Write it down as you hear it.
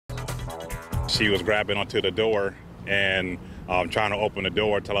She was grabbing onto the door and trying to open the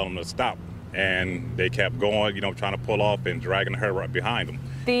door, telling them to stop. And they kept going, trying to pull off and dragging her right behind them.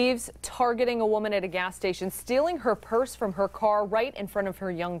 Thieves targeting a woman at a gas station, stealing her purse from her car right in front of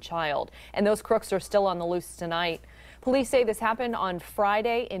her young child. And those crooks are still on the loose tonight. Police say this happened on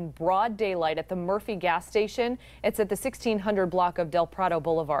Friday in broad daylight at the Murphy gas station. It's at the 1600 block of Del Prado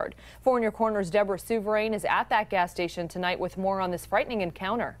Boulevard. 4 in Your Corner's Deborah Souverain is at that gas station tonight with more on this frightening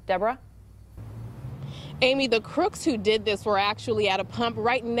encounter. Deborah? Amy, the crooks who did this were actually at a pump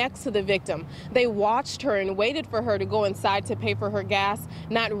right next to the victim. They watched her and waited for her to go inside to pay for her gas,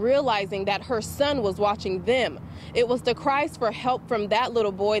 not realizing that her son was watching them. It was the cries for help from that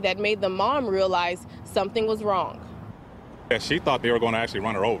little boy that made the mom realize something was wrong. Yeah, she thought they were going to actually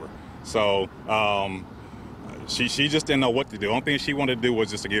run her over. So she just didn't know what to do. The only thing she wanted to do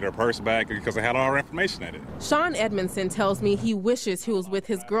was just to get her purse back because it had all her information in it. Sean Edmondson tells me he wishes he was with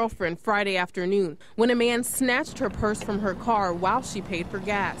his girlfriend Friday afternoon when a man snatched her purse from her car while she paid for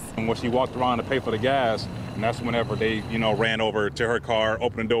gas. And when she walked around to pay for the gas, and that's whenever they, ran over to her car,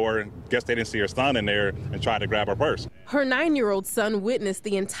 opened the door, and guess they didn't see her son in there and tried to grab her purse. Her 9-year-old son witnessed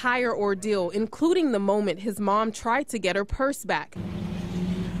the entire ordeal, including the moment his mom tried to get her purse back,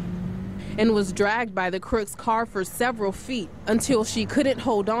 and was dragged by the crook's car for several feet until she couldn't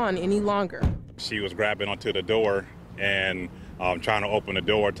hold on any longer. She was grabbing onto the door and trying to open the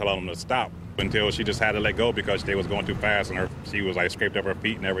door, telling them to stop, until she just had to let go because they was going too fast and she was like scraped up her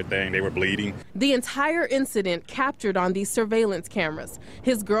feet and everything. They were bleeding. The entire incident captured on these surveillance cameras.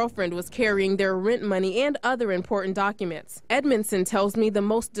 His girlfriend was carrying their rent money and other important documents. Edmondson tells me the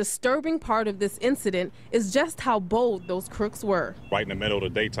most disturbing part of this incident is just how bold those crooks were. Right in the middle of the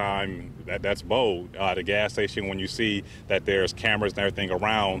daytime, that's bold. The gas station, when you see that there's cameras and everything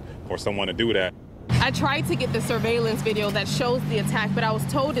around for someone to do that. I tried to get the surveillance video that shows the attack, but I was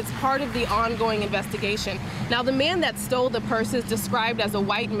told it's part of the ongoing investigation. Now, the man that stole the purse is described as a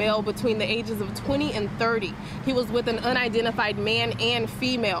white male between the ages of 20 and 30. He was with an unidentified man and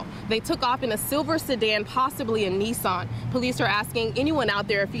female. They took off in a silver sedan, possibly a Nissan. Police are asking anyone out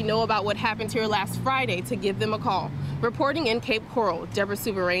there if you know about what happened here last Friday to give them a call. Reporting in Cape Coral, Deborah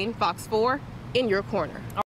Souverain, Fox 4, in your corner.